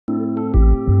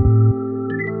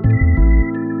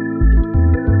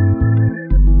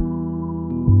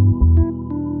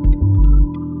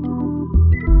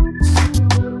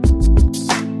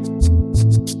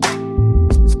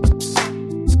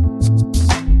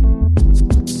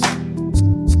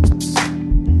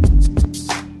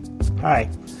Hi,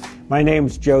 my name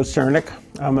is Joe Cernik.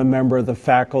 I'm a member of the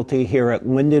faculty here at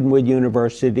Lindenwood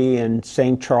University in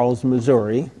St. Charles,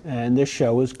 Missouri, and this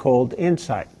show is called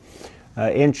Insight.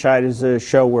 Insight is a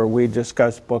show where we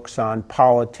discuss books on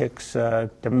politics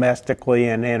domestically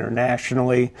and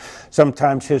internationally,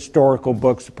 sometimes historical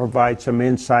books that provide some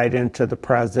insight into the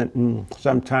present, and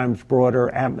sometimes broader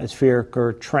atmospheric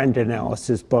or trend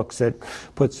analysis books that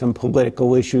put some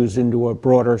political issues into a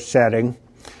broader setting.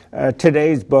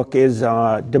 Today's book is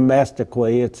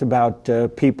domestically. It's about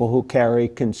people who carry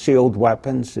concealed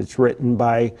weapons. It's written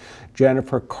by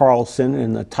Jennifer Carlson,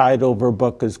 and the title of her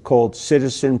book is called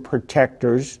Citizen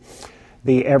Protectors: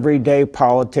 The Everyday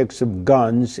Politics of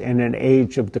Guns in an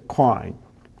Age of Decline.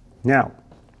 Now,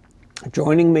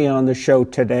 joining me on the show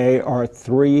today are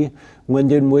three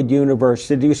Lindenwood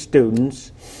University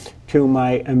students. To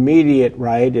my immediate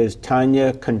right is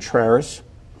Tania Contreras.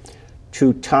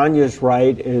 To Tania's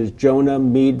right is Jonah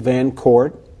Mead-Van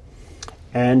Cort,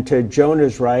 and to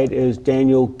Jonah's right is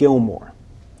Daniel Gilmore.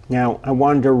 Now, I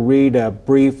wanted to read a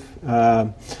brief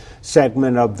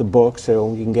segment of the book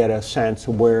so you can get a sense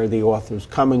of where the author's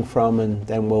coming from, and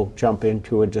then we'll jump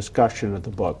into a discussion of the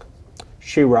book.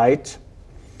 She writes,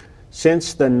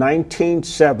 "Since the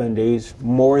 1970s,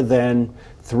 more than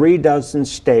 36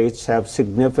 states have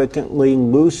significantly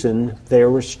loosened their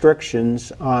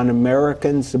restrictions on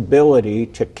Americans' ability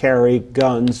to carry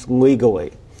guns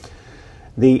legally.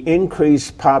 The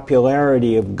increased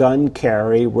popularity of gun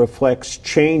carry reflects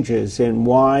changes in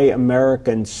why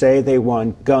Americans say they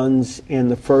want guns in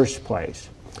the first place.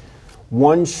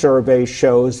 One survey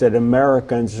shows that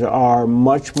Americans are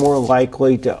much more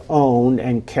likely to own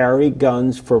and carry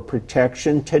guns for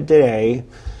protection today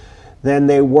than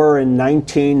they were in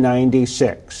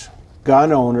 1996.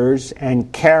 Gun owners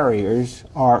and carriers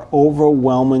are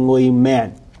overwhelmingly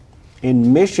men.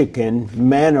 In Michigan,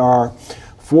 men are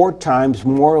 4 times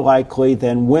more likely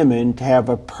than women to have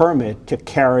a permit to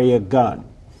carry a gun.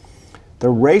 The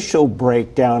racial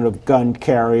breakdown of gun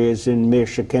carriers in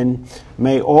Michigan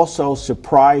may also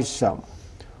surprise some.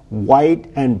 White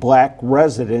and black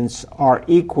residents are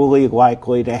equally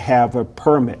likely to have a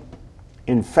permit.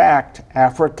 In fact,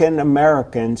 African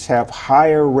Americans have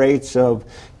higher rates of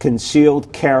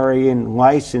concealed carrying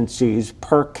licensees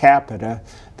per capita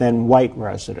than white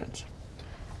residents."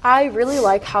 I really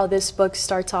like how this book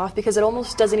starts off because it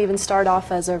almost doesn't even start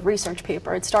off as a research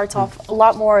paper. It starts off a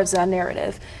lot more as a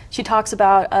narrative. She talks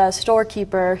about a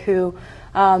storekeeper who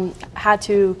had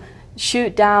to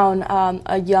shoot down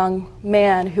a young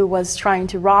man who was trying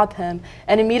to rob him,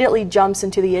 and immediately jumps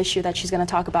into the issue that she's going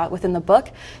to talk about within the book.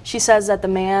 She says that the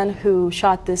man who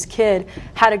shot this kid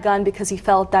had a gun because he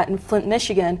felt that in Flint,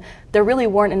 Michigan, there really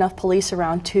weren't enough police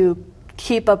around to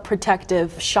keep a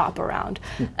protective shop around.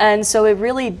 And so it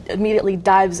really immediately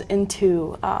dives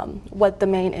into what the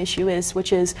main issue is,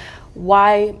 which is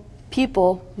why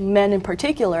people, men in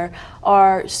particular,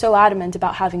 are so adamant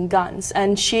about having guns.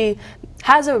 And she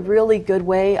has a really good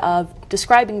way of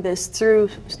describing this through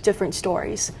different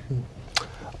stories.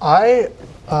 My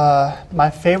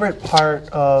favorite part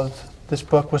of this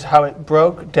book was how it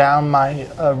broke down my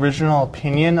original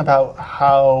opinion about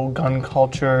how gun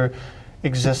culture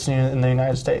exists in the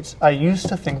United States. I used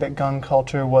to think that gun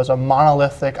culture was a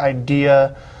monolithic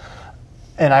idea,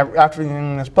 and after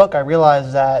reading this book, I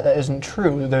realized that that isn't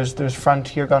true. There's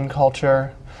frontier gun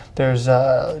culture. There's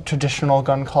traditional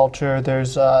gun culture.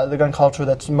 There's the gun culture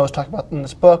that's most talked about in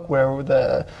this book, where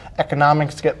the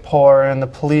economics get poor and the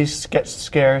police get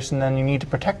scarce, and then you need to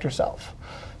protect yourself.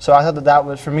 So I thought that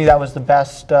was, for me, that was the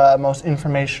best, most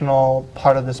informational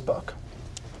part of this book.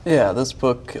 Yeah, this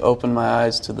book opened my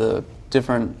eyes to the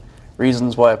different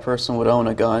reasons why a person would own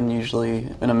a gun. Usually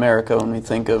in America, when we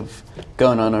think of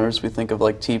gun owners, we think of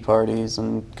like tea parties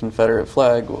and Confederate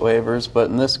flag wavers, but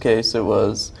in this case it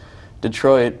was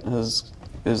Detroit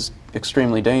is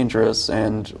extremely dangerous,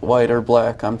 and white or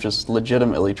black, I'm just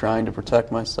legitimately trying to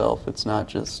protect myself. It's not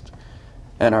just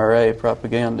NRA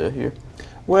propaganda here.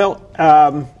 Well,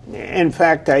 in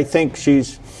fact, I think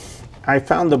I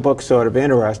found the book sort of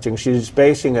interesting. She's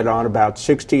basing it on about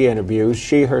 60 interviews.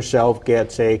 She herself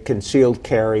gets a concealed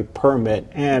carry permit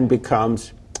and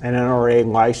becomes an NRA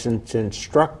licensed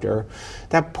instructor.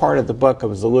 That part of the book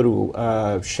was a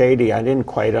little shady. I didn't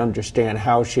quite understand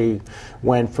how she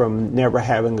went from never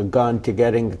having a gun to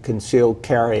getting a concealed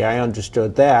carry. I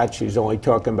understood that. She's only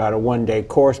talking about a one-day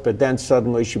course, but then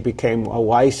suddenly she became a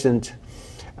licensed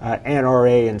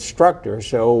NRA instructor.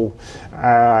 So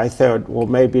I thought, well,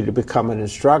 maybe to become an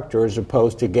instructor, as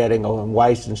opposed to getting a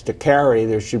license to carry,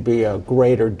 there should be a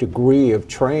greater degree of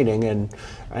training, and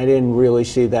I didn't really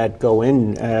see that go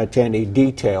into any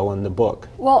detail in the book.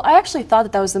 Well, I actually thought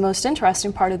that that was the most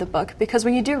interesting part of the book, because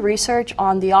when you do research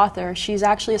on the author, she's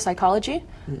actually a psychology.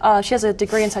 She has a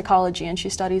degree in psychology, and she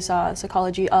studies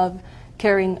psychology of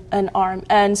carrying an arm.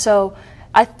 And so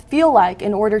I feel like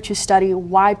in order to study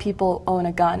why people own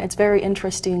a gun, it's very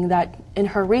interesting that in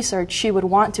her research she would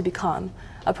want to become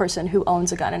a person who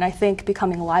owns a gun. And I think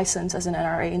becoming licensed as an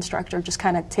NRA instructor just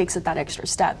kind of takes it that extra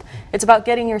step. It's about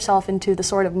getting yourself into the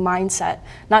sort of mindset,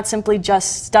 not simply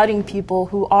just studying people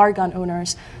who are gun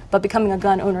owners, but becoming a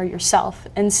gun owner yourself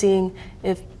and seeing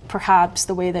if perhaps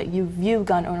the way that you view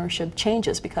gun ownership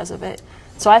changes because of it.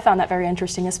 So I found that very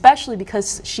interesting, especially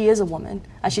because she is a woman.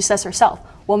 As she says herself,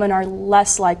 women are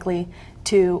less likely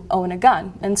to own a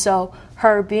gun. And so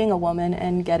her being a woman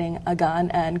and getting a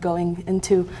gun and going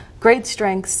into great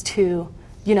strengths to,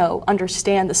 you know,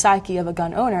 understand the psyche of a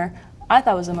gun owner, I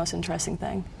thought was the most interesting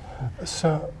thing.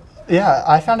 So, yeah,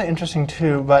 I found it interesting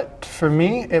too, but for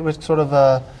me it was sort of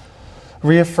a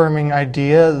reaffirming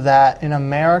idea that in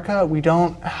America we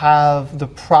don't have the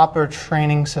proper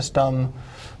training system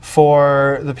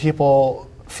for the people,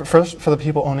 for the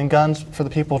people owning guns, for the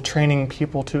people training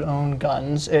people to own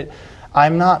guns.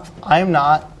 I'm not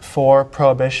for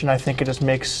prohibition. I think it just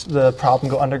makes the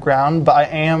problem go underground. But I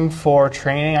am for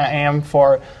training. I am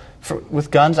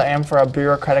with guns, I am for a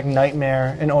bureaucratic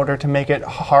nightmare in order to make it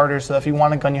harder. So if you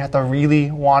want a gun, you have to really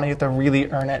want it. You have to really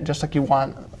earn it. Just like if you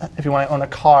want to own a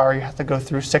car, you have to go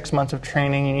through 6 months of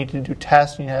training. You need to do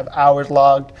tests. You need to have hours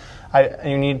logged.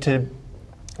 You need to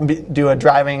do a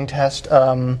driving test.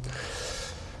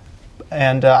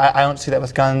 And I don't see that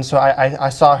with guns. So I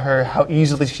saw how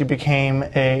easily she became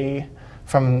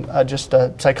from just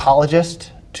a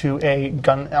psychologist to a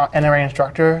gun NRA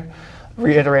instructor,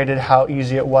 reiterated how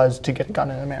easy it was to get a gun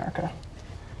in America.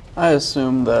 I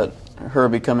assume that her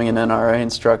becoming an NRA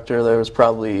instructor, there was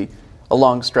probably a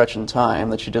long stretch in time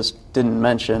that she just didn't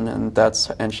mention,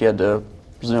 and she had to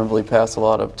presumably pass a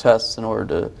lot of tests in order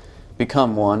to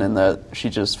become one, and that she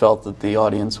just felt that the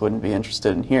audience wouldn't be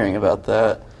interested in hearing about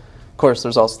that. Of course,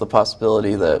 there's also the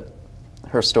possibility that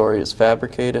her story is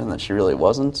fabricated and that she really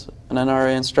wasn't an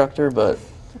NRA instructor, but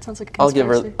that sounds like a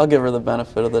conspiracy. I'll give her the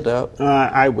benefit of the doubt.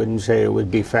 I wouldn't say it would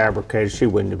be fabricated. She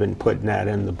wouldn't have been putting that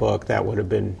in the book. That would have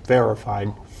been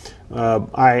verified.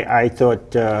 I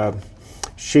thought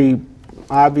she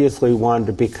obviously wanted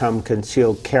to become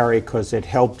concealed carry because it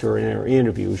helped her in her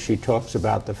interview. She talks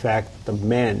about the fact that the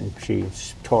men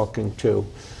she's talking to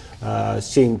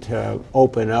seem to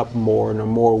open up more and are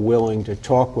more willing to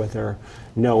talk with her,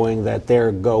 knowing that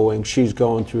she's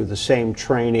going through the same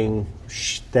training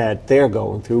that they're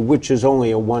going through, which is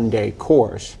only a one-day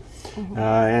course.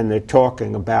 And they're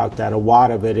talking about that a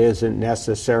lot of it isn't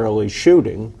necessarily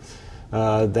shooting,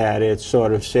 that it's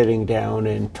sort of sitting down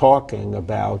and talking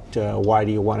about why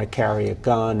do you want to carry a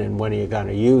gun and when are you going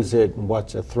to use it and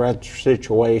what's a threat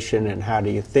situation and how do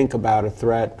you think about a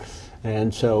threat.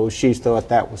 And so she thought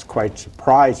that was quite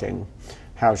surprising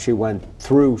how she went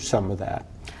through some of that.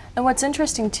 And what's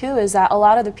interesting too is that a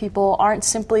lot of the people aren't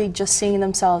simply just seeing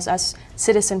themselves as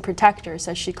citizen protectors,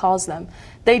 as she calls them.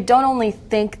 They don't only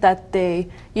think that they,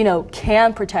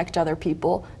 can protect other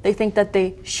people, they think that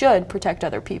they should protect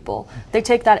other people. They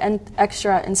take that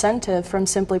extra incentive from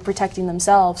simply protecting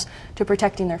themselves to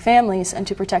protecting their families and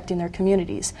to protecting their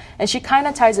communities. And she kind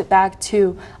of ties it back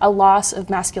to a loss of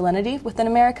masculinity within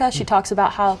America. She talks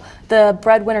about how the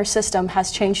breadwinner system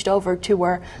has changed over to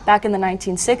where back in the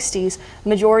 1960s,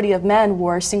 majority of men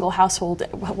were single household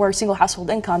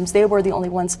incomes. They were the only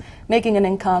ones making an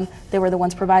income. They were the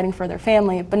ones providing for their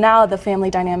family. But now the family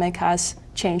dynamic has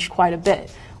changed quite a bit,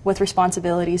 with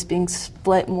responsibilities being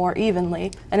split more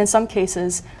evenly, and in some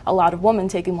cases a lot of women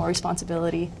taking more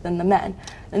responsibility than the men.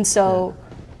 And so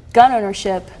gun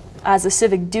ownership as a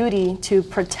civic duty to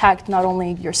protect not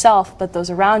only yourself but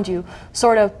those around you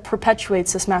sort of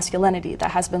perpetuates this masculinity that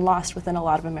has been lost within a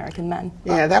lot of American men.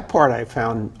 Yeah, that part I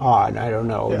found odd. I don't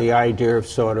know. Yeah. The idea of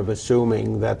sort of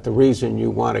assuming that the reason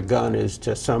you want a gun is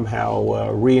to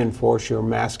somehow reinforce your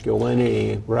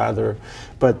masculinity rather.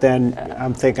 But then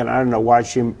I'm thinking, I don't know why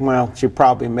she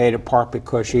probably made it part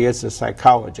because she is a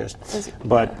psychologist.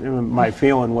 But my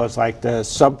feeling was like the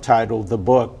subtitle of the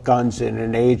book, Guns in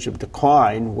an Age of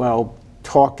Decline, well,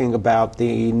 talking about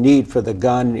the need for the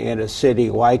gun in a city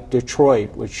like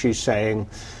Detroit, which she's saying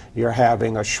you're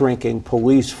having a shrinking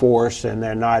police force and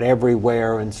they're not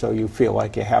everywhere, and so you feel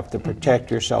like you have to protect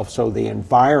yourself. So the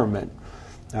environment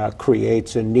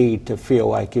creates a need to feel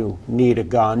like you need a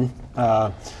gun,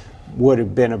 would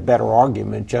have been a better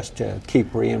argument just to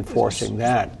keep reinforcing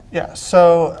that. Yeah,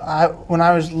 so when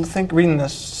I was reading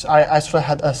this, I sort of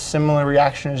had a similar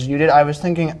reaction as you did. I was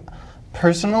thinking,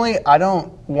 personally, I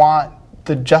don't want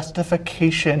the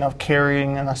justification of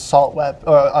carrying an assault weapon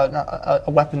or a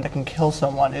weapon that can kill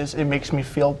someone. It makes me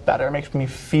feel better. It makes me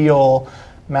feel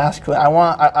masculine.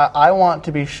 I want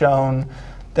to be shown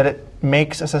that it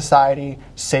makes a society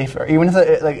safer. Even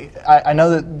if I know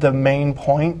that the main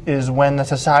point is when the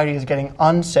society is getting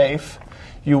unsafe,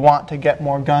 you want to get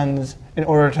more guns in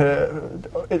order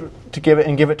to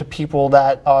give it to people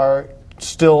that are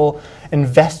still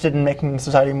invested in making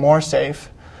society more safe.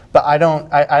 But I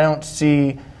don't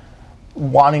see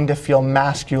wanting to feel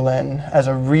masculine as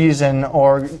a reason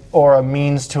or a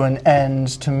means to an end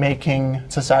to making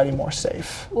society more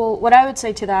safe. Well, what I would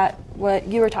say to that, what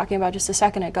you were talking about just a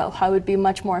second ago, how it would be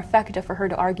much more effective for her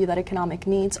to argue that economic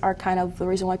needs are kind of the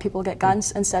reason why people get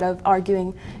guns instead of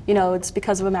arguing, you know, it's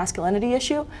because of a masculinity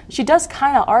issue. She does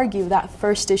kind of argue that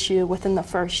first issue within the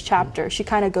first chapter. She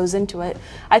kind of goes into it.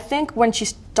 I think when she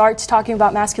starts talking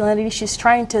about masculinity, she's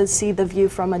trying to see the view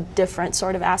from a different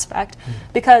sort of aspect,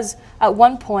 because at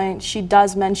one point she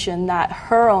does mention that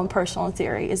her own personal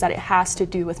theory is that it has to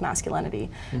do with masculinity.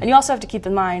 And you also have to keep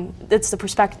in mind it's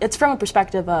from a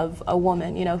perspective of a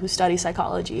woman, you know, who studies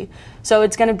psychology. So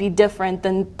it's going to be different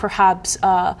than perhaps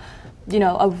you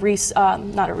know,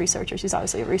 not a researcher, she's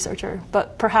obviously a researcher,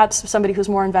 but perhaps somebody who's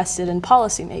more invested in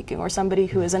policy making or somebody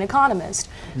who is an economist.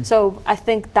 So I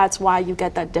think that's why you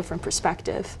get that different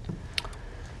perspective.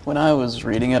 When I was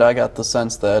reading it, I got the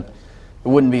sense that it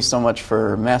wouldn't be so much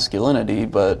for masculinity,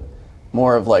 but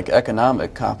more of like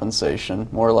economic compensation,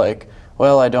 more like,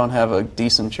 well, I don't have a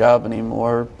decent job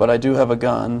anymore, but I do have a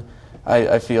gun.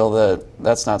 I feel that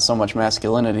that's not so much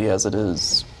masculinity as it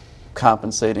is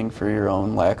compensating for your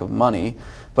own lack of money.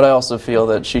 But I also feel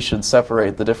that she should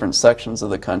separate the different sections of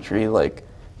the country. Like,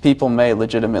 people may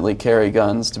legitimately carry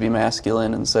guns to be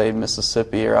masculine in, say,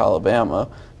 Mississippi or Alabama,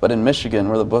 but in Michigan,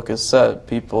 where the book is set,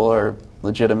 people are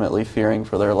legitimately fearing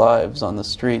for their lives on the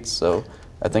streets. So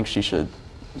I think she should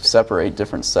separate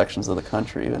different sections of the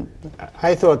country.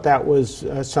 I thought that was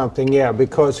something, yeah,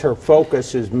 because her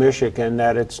focus is Michigan,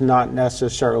 that it's not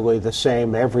necessarily the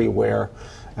same everywhere.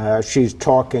 She's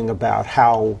talking about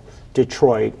how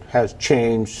Detroit has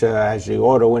changed as the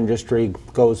auto industry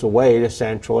goes away,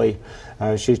 essentially.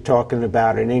 She's talking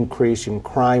about an increase in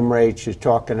crime rate. She's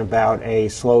talking about a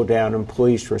slowdown in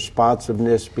police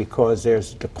responsiveness because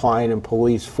there's a decline in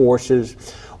police forces,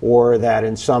 or that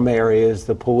in some areas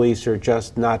the police are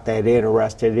just not that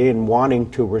interested in wanting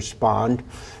to respond.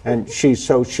 And she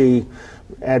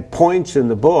at points in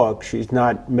the book, she's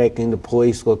not making the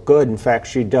police look good. In fact,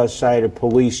 she does cite a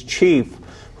police chief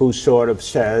who sort of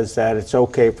says that it's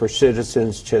okay for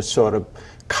citizens to sort of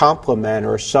complement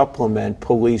or supplement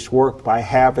police work by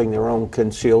having their own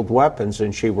concealed weapons,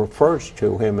 and she refers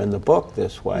to him in the book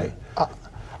this way.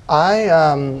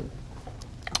 One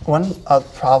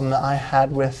problem that I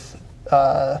had with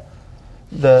the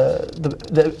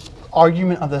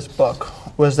argument of this book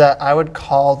was that I would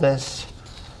call this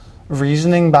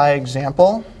reasoning by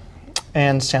example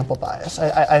and sample bias.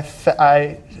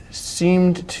 I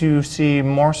seemed to see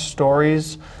more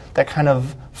stories that kind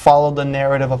of followed the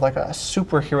narrative of like a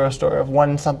superhero story of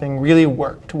when something really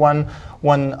worked, one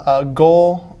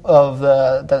goal of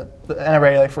the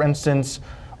NRA, like for instance,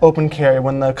 open carry,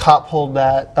 when the cop pulled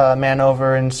that man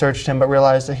over and searched him but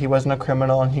realized that he wasn't a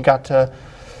criminal, and he got to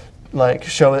like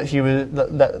show that he was,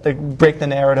 that they break the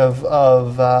narrative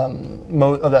of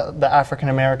the African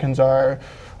Americans are,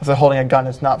 if they're holding a gun,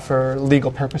 it's not for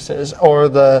legal purposes. Or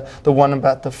the one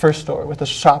about the first story with the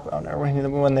shop owner,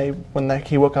 when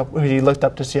he woke up, he looked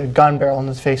up to see a gun barrel in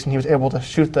his face, and he was able to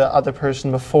shoot the other person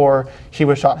before he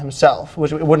was shot himself,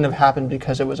 which wouldn't have happened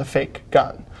because it was a fake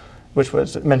gun, which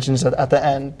was mentioned at the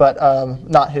end, but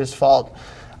not his fault.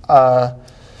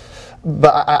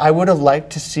 But I would have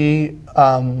liked to see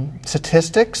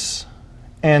statistics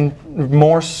and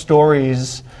more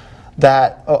stories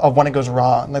that of when it goes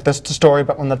wrong. Like there's the story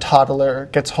about when the toddler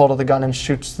gets hold of the gun and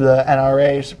shoots the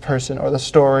NRA person, or the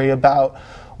story about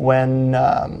when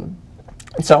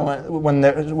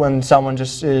someone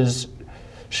just is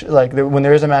when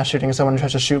there is a mass shooting, someone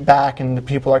tries to shoot back and the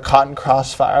people are caught in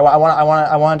crossfire. I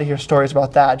wanted to hear stories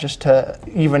about that, just to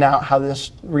even out how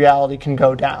this reality can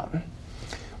go down.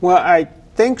 Well, I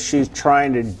think she's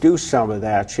trying to do some of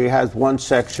that. She has one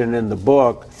section in the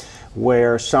book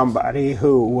where somebody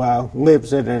who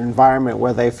lives in an environment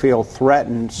where they feel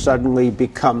threatened suddenly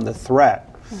become the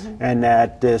threat. and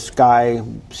that this guy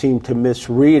seemed to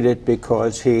misread it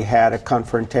because he had a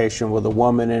confrontation with a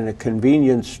woman in a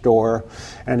convenience store,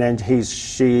 and then he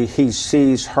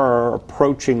sees her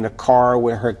approaching the car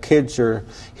where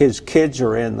his kids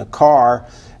are in the car,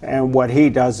 and what he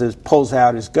does is pulls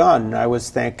out his gun. I was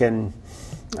thinking,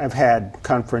 I've had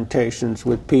confrontations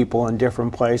with people in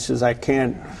different places. I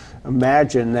can't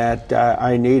imagine that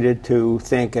I needed to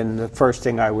think, and the first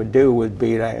thing I would do would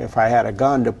be, if I had a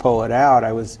gun, to pull it out.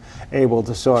 I was able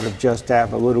to sort of just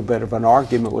have a little bit of an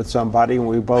argument with somebody, and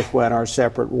we both went our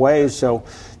separate ways. So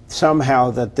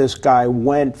somehow that this guy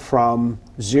went from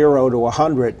 0 to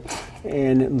 100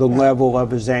 in the level of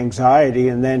his anxiety,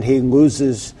 and then he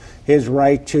loses his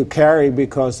right to carry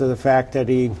because of the fact that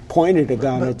he pointed a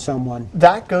gun at someone.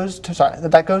 That goes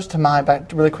to my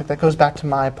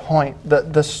point.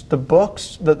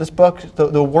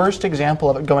 The worst example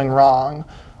of it going wrong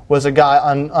was a guy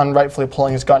unrightfully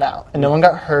pulling his gun out, and no one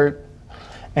got hurt,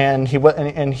 and he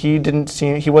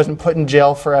wasn't put in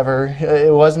jail forever.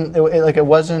 It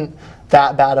wasn't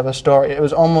that bad of a story. It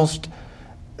was almost.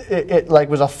 It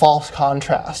was a false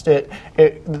contrast.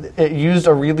 It used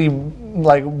a really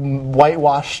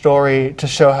whitewashed story to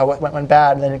show how it went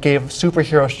bad, and then it gave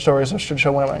superhero stories to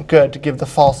show when it went good, to give the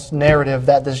false narrative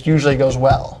that this usually goes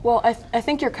well. Well, I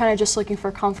think you're kind of just looking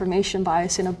for confirmation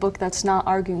bias in a book that's not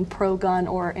arguing pro-gun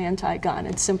or anti-gun.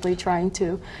 It's simply trying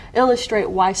to illustrate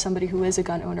why somebody who is a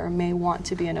gun owner may want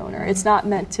to be an owner. It's not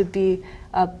meant to be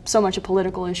so much a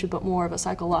political issue, but more of a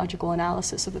psychological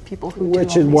analysis of the people who do all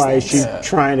these things. Which is why she's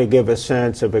trying to give a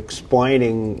sense of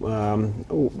explaining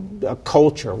a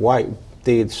culture, why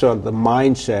the sort of the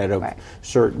mindset of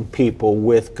certain people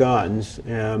with guns.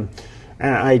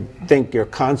 And I think your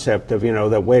concept of,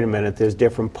 that, wait a minute, there's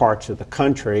different parts of the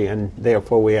country, and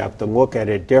therefore we have to look at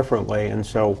it differently. And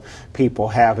so people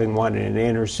having one in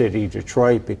inner city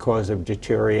Detroit because of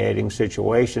deteriorating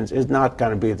situations is not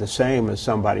going to be the same as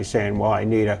somebody saying, well, I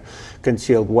need a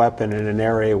concealed weapon in an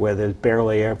area where there's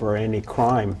barely ever any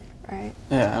crime. Right.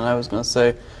 Yeah, and I was going to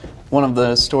say, one of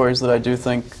the stories that I do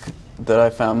think that I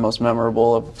found most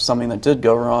memorable of something that did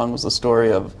go wrong was the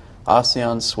story of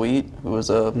Ossian Sweet, who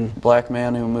was a black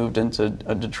man who moved into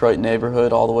a Detroit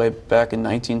neighborhood all the way back in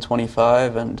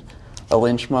 1925, and a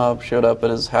lynch mob showed up at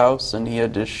his house, and he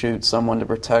had to shoot someone to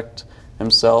protect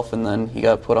himself, and then he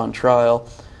got put on trial.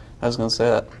 I was going to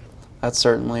say that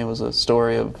certainly was a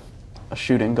story of a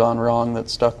shooting gone wrong that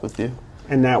stuck with you.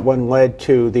 And that one led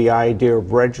to the idea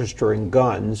of registering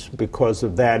guns because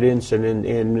of that incident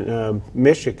in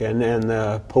Michigan, and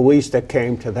the police that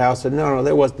came to the house said, no,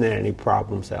 there wasn't any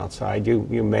problems outside.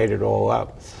 You made it all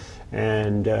up.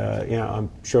 And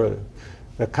I'm sure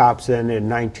the cops then in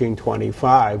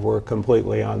 1925 were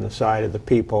completely on the side of the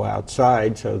people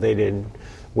outside, so they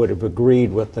would have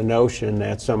agreed with the notion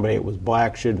that somebody that was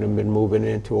black shouldn't have been moving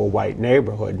into a white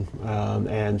neighborhood.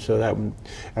 And so that,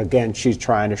 again, she's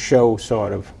trying to show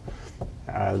sort of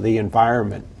the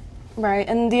environment. Right,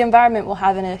 and the environment will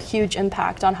have a huge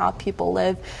impact on how people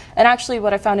live. And actually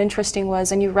what I found interesting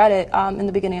was, and you read it in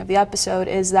the beginning of the episode,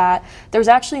 is that there's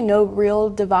actually no real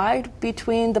divide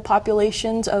between the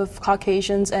populations of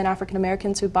Caucasians and African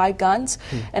Americans who buy guns.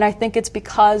 And I think it's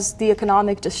because the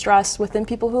economic distress within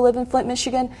people who live in Flint,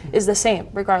 Michigan is the same,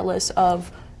 regardless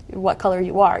of what color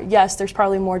you are. Yes, there's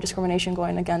probably more discrimination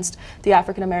going against the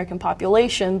African American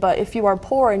population, but if you are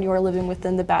poor and you are living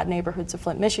within the bad neighborhoods of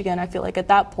Flint, Michigan, I feel like at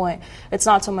that point it's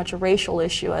not so much a racial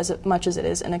issue as much as it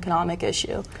is an economic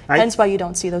issue. Hence why you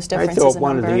don't see those differences in number. I thought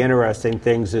one of the interesting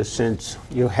things is, since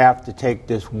you have to take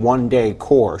this one-day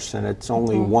course, and it's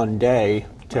only one day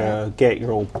to get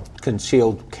your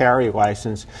concealed carry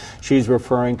license, she's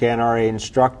referring to NRA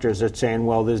instructors that saying,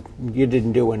 well, you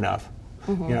didn't do enough.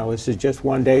 This is just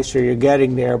one day, so you're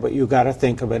getting there, but you got to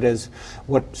think of it as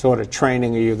what sort of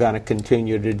training are you going to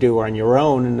continue to do on your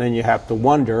own, and then you have to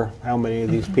wonder how many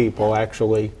of these people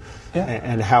actually,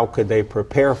 and how could they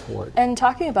prepare for it. And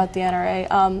talking about the NRA,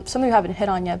 something we haven't hit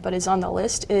on yet, but is on the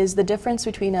list, is the difference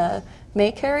between a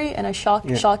may carry and a shall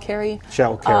carry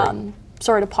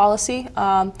sort of policy.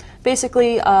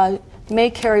 Basically, may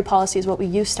carry policy is what we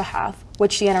used to have,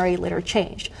 which the NRA later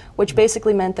changed, which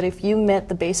basically meant that if you met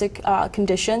the basic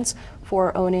conditions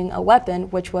for owning a weapon,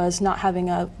 which was not having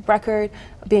a record,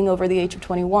 being over the age of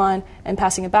 21, and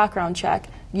passing a background check,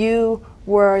 you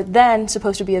were then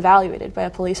supposed to be evaluated by a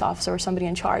police officer or somebody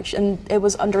in charge, and it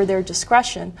was under their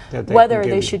discretion whether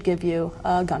they should give you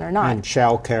a gun or not. And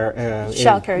shall carry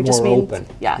just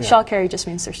means shall carry just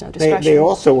means there's no discretion. They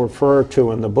also refer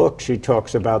to, in the book, she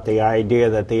talks about the idea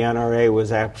that the NRA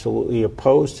was absolutely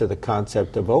opposed to the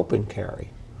concept of open carry,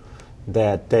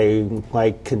 that they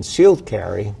like concealed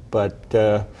carry, but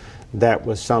that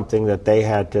was something that they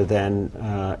had to then,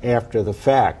 after the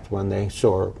fact, when they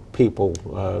saw people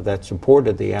that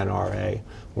supported the NRA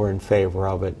were in favor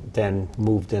of it, then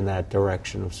moved in that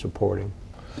direction of supporting.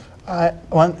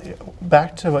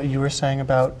 Back to what you were saying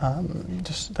about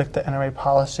just like the NRA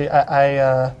policy,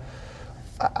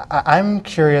 I'm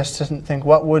curious to think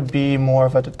what would be more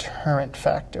of a deterrent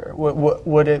factor.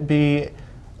 Would it be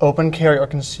open carry or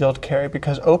concealed carry?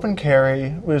 Because open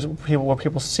carry is where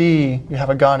people see you have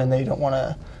a gun and they don't want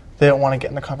to get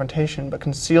in the confrontation. But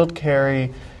concealed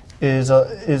carry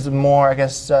is more, I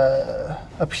guess,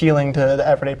 appealing to the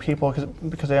everyday people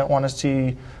because they don't want to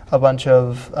see a bunch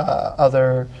of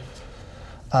other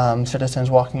citizens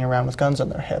walking around with guns on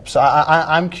their hips. So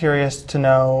I'm curious to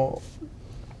know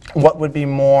what would be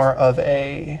more of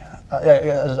a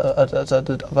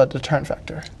deterrent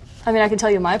factor. I mean, I can tell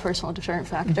you my personal deterrent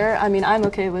factor. I mean, I'm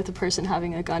okay with a person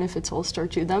having a gun if it's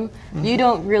holstered to them. You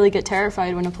don't really get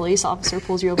terrified when a police officer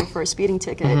pulls you over for a speeding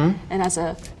ticket and has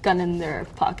a gun in their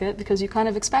pocket because you kind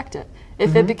of expect it.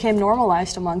 If it became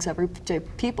normalized amongst everyday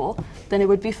people, then it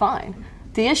would be fine.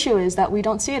 The issue is that we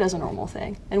don't see it as a normal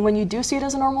thing. And when you do see it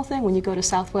as a normal thing, when you go to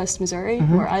Southwest Missouri,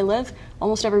 where I live,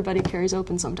 almost everybody carries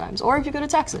open sometimes. Or if you go to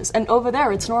Texas, and over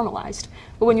there it's normalized.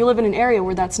 But when you live in an area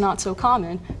where that's not so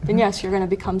common, then yes, you're going to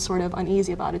become sort of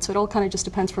uneasy about it. So it all kind of just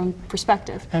depends from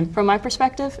perspective. And from my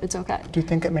perspective, it's okay. Do you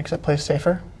think it makes a place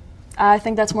safer? I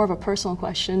think that's more of a personal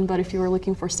question, but if you were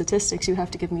looking for statistics, you'd have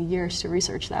to give me years to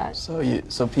research that.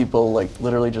 So people like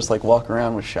literally just like walk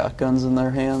around with shotguns in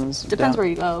their hands? Depends where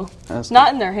you go.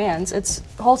 Not in their hands. It's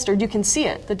holstered. You can see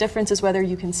it. The difference is whether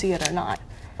you can see it or not.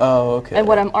 Oh, okay. And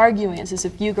what I'm arguing is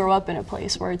if you grow up in a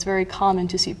place where it's very common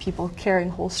to see people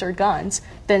carrying holstered guns,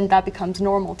 then that becomes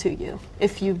normal to you.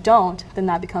 If you don't, then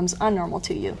that becomes unnormal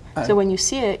to you. So when you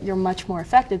see it, you're much more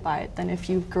affected by it than if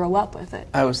you grow up with it.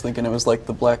 I was thinking it was like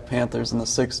the Black Panthers in the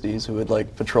 60s who would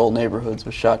like patrol neighborhoods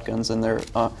with shotguns in their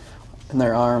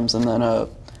arms, and then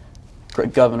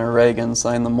Governor Reagan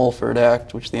signed the Mulford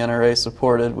Act, which the NRA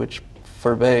supported, which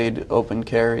forbade open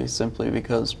carry simply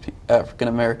because African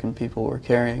American people were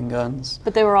carrying guns.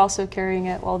 But they were also carrying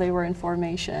it while they were in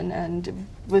formation and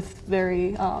with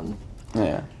very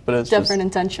but it's different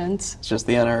intentions. It's just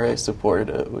the NRA supported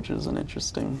it, which is an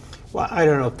interesting... Well, I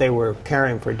don't know if they were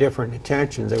carrying for different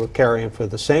intentions. They were carrying for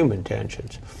the same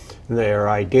intentions. Their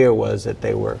idea was that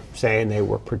they were saying they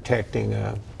were protecting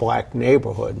a black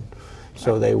neighborhood.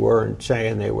 So they weren't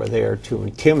saying they were there to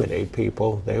intimidate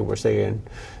people. They were saying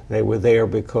they were there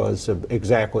because of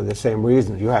exactly the same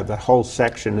reasons. You have the whole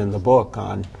section in the book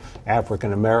on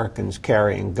African Americans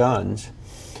carrying guns,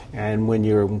 and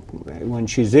when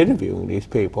she's interviewing these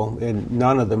people, and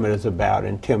none of them is about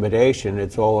intimidation.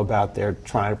 It's all about they're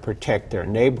trying to protect their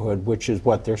neighborhood, which is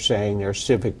what they're saying their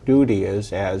civic duty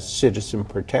is as citizen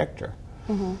protector.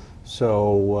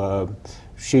 So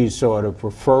she's sort of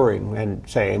referring and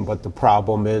saying, but the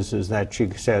problem is that she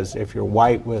says if you're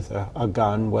white with a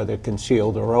gun, whether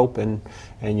concealed or open,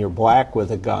 and you're black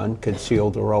with a gun,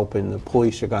 concealed or open, the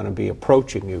police are going to be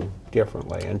approaching you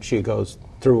differently. And she goes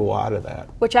through a lot of that.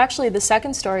 Which actually, the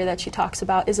second story that she talks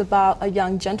about is about a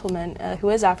young gentleman who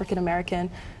is African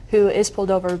American, who is pulled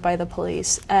over by the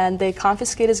police, and they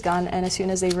confiscate his gun, and as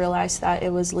soon as they realize that it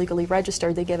was legally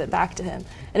registered, they give it back to him.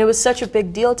 And it was such a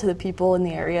big deal to the people in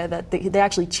the area that they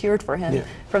actually cheered for him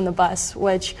from the bus,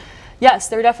 which, yes,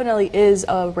 there definitely is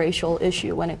a racial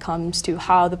issue when it comes to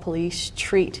how the police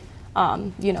treat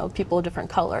people of different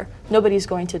color. Nobody's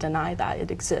going to deny that it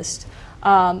exists.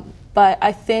 But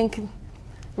I think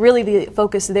really the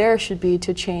focus there should be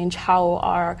to change how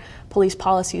our police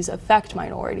policies affect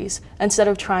minorities. Instead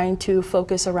of trying to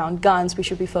focus around guns, we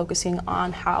should be focusing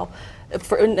on how,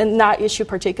 in that issue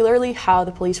particularly, how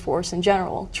the police force in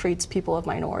general treats people of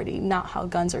minority, not how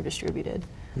guns are distributed.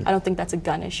 I don't think that's a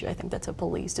gun issue. I think that's a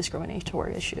police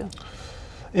discriminatory issue.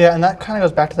 Yeah, and that kind of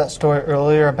goes back to that story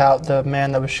earlier about the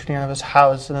man that was shooting out of his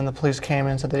house, and then the police came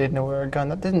in and said they didn't know where a gun.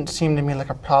 That didn't seem to me like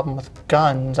a problem with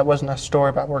guns. That wasn't a story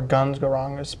about where guns go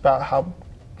wrong. It was about how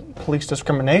police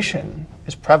discrimination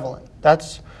is prevalent.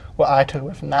 That's what I took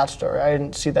away from that story. I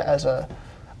didn't see that as an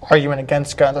argument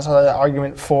against guns. I saw that as an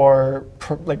argument for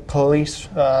police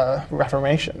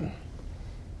reformation.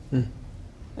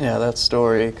 Yeah, that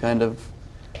story kind of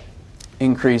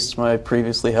increased my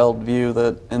previously held view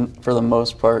that, for the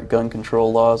most part, gun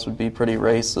control laws would be pretty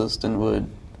racist and would,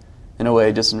 in a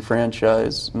way,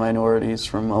 disenfranchise minorities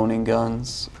from owning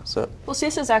guns. Well, see,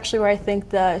 this is actually where I think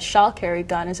the shall carry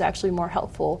gun is actually more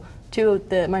helpful to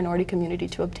the minority community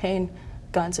to obtain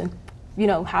guns and you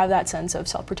know, have that sense of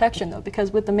self-protection, though,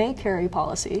 because with the may carry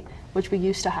policy, which we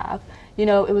used to have, you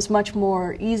know, it was much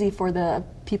more easy for the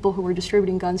people who were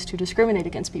distributing guns to discriminate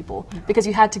against people, because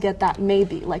you had to get that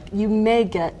maybe, like, you may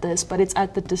get this, but it's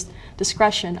at the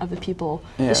discretion of the people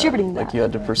distributing that. Like you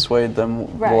had to persuade them,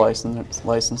 the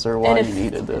licensor, why you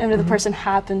needed it. And if the person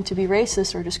happened to be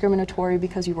racist or discriminatory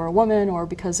because you were a woman or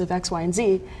because of X, Y, and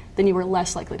Z, then you were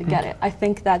less likely to get it. I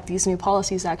think that these new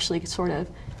policies actually sort of,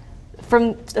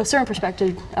 from a certain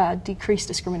perspective, decrease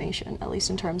discrimination, at least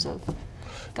in terms of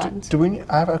guns.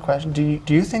 I have a question.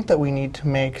 Do you think that we need to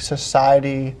make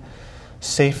society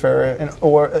safer,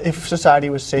 or if society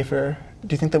was safer,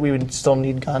 do you think that we would still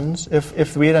need guns?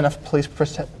 If we had enough police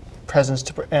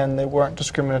presence and they weren't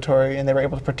discriminatory and they were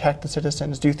able to protect the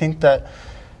citizens, do you think that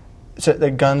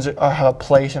the guns have a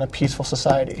place in a peaceful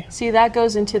society? See, that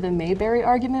goes into the Mayberry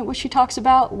argument, which she talks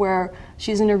about, where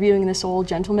she's interviewing this old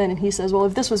gentleman, and he says, well,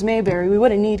 if this was Mayberry, we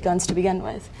wouldn't need guns to begin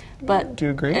with. But do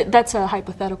you agree? That's a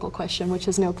hypothetical question, which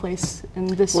has no place in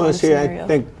this sort of scenario. I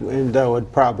think, and though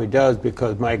it probably does,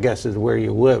 because my guess is where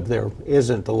you live, there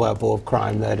isn't the level of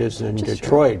crime that is in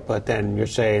Detroit. But then you're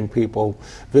saying people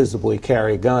visibly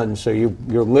carry guns, so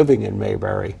you're living in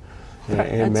Mayberry.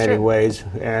 In many ways,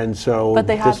 and so but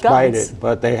they have despite guns. it,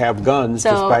 but they have guns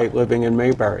despite living in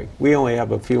Mayberry. We only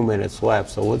have a few minutes left,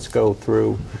 so let's go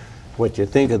through what you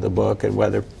think of the book and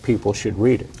whether people should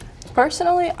read it.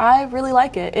 Personally, I really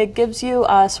like it. It gives you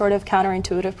a sort of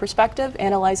counterintuitive perspective,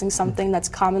 analyzing something that's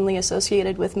commonly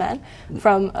associated with men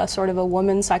from a sort of a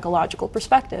woman's psychological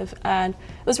perspective. And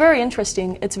it was very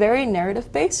interesting. It's very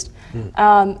narrative-based,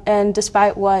 and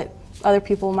despite what other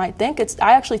people might think,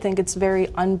 I actually think it's very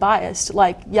unbiased.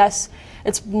 Like, yes,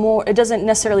 it's more, it doesn't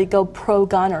necessarily go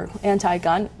pro-gun or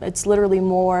anti-gun. It's literally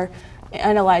more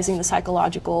analyzing the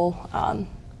psychological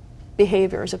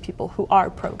behaviors of people who are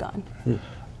pro-gun.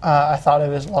 I thought it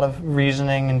was a lot of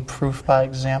reasoning and proof by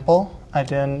example. I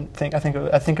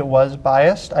think it was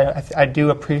biased. I do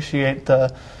appreciate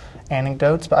the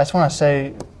anecdotes, but I just want to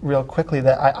say real quickly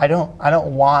that I don't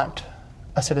want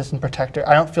a citizen protector.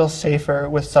 I don't feel safer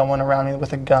with someone around me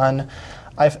with a gun.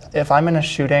 If I'm in a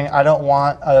shooting, I don't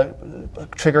want a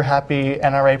trigger-happy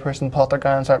NRA person to pull out their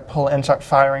gun and start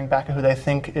firing back at who they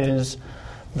think is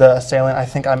the assailant.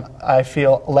 I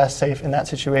feel less safe in that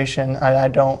situation. I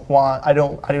do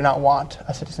not want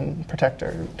a citizen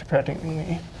protector protecting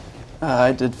me.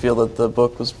 I did feel that the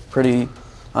book was pretty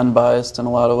unbiased in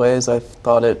a lot of ways. I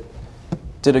thought it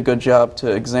did a good job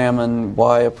to examine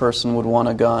why a person would want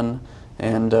a gun.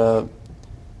 And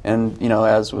you know,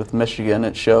 as with Michigan,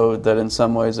 it showed that in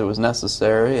some ways it was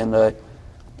necessary, and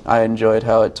I enjoyed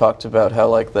how it talked about how,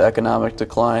 like, the economic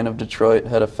decline of Detroit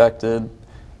had affected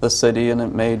the city, and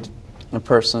it made a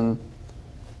person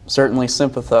certainly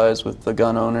sympathize with the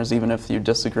gun owners, even if you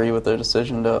disagree with their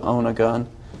decision to own a gun.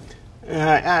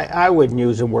 I wouldn't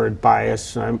use the word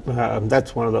bias.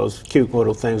 That's one of those cute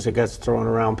little things that gets thrown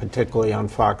around, particularly on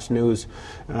Fox News.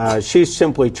 She's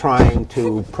simply trying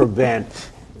to present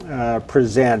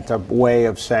a way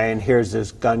of saying, here's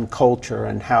this gun culture,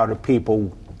 and how do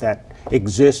people that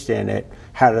exist in it,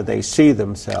 how do they see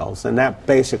themselves? And that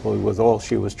basically was all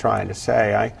she was trying to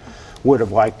say. I would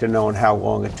have liked to know how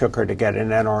long it took her to get an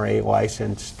NRA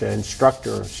licensed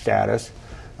instructor status.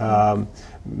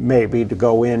 Maybe to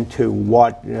go into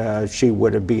what she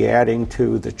would be adding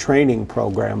to the training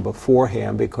program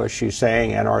beforehand, because she's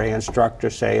saying NRA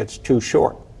instructors say it's too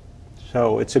short.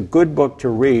 So it's a good book to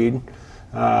read,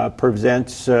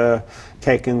 presents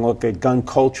taking a look at gun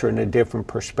culture in a different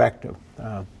perspective.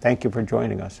 Thank you for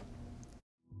joining us.